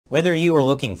Whether you are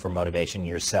looking for motivation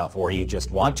yourself or you just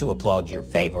want to applaud your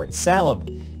favorite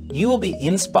celeb, you will be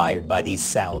inspired by these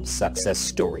celeb success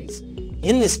stories.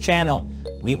 In this channel,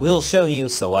 we will show you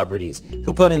celebrities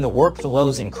who put in the work to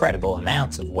lose incredible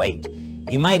amounts of weight.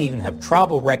 You might even have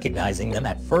trouble recognizing them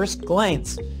at first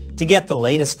glance. To get the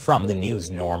latest from the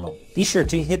news normal, be sure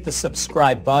to hit the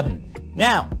subscribe button.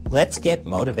 Now, let's get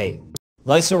motivated.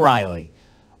 Lisa Riley.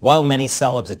 While many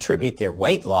celebs attribute their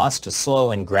weight loss to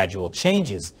slow and gradual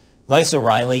changes, Lisa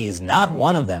Riley is not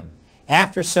one of them.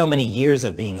 After so many years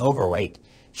of being overweight,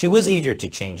 she was eager to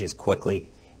change as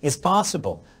quickly as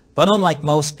possible. But unlike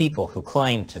most people who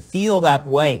claim to feel that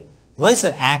way,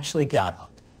 Lisa actually got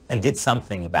up and did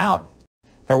something about it.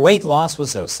 Her weight loss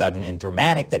was so sudden and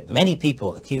dramatic that many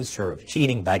people accused her of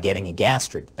cheating by getting a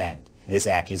gastric band. This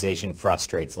accusation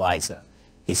frustrates Lisa.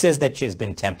 He says that she has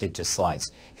been tempted to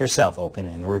slice herself open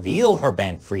and reveal her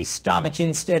band-free stomach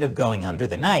instead of going under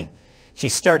the knife. She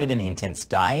started an intense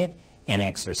diet and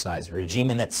exercise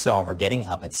regimen that saw her getting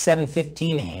up at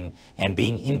 7:15 a.m. and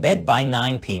being in bed by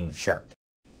 9 p.m. sharp.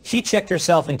 She checked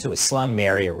herself into a slum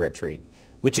area retreat,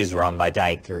 which is run by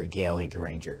diet guru Gayle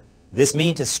Granger. This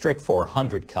means a strict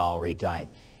 400-calorie diet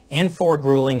and 4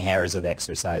 grueling hours of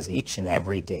exercise each and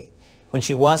every day. When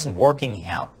she wasn't working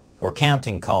out or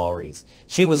counting calories,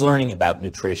 she was learning about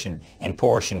nutrition and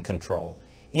portion control.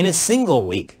 In a single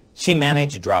week, she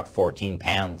managed to drop 14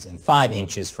 pounds and 5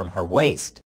 inches from her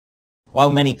waist. While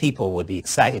many people would be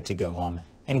excited to go home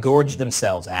and gorge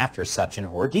themselves after such an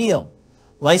ordeal,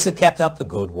 Lisa kept up the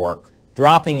good work,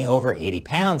 dropping over 80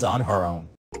 pounds on her own.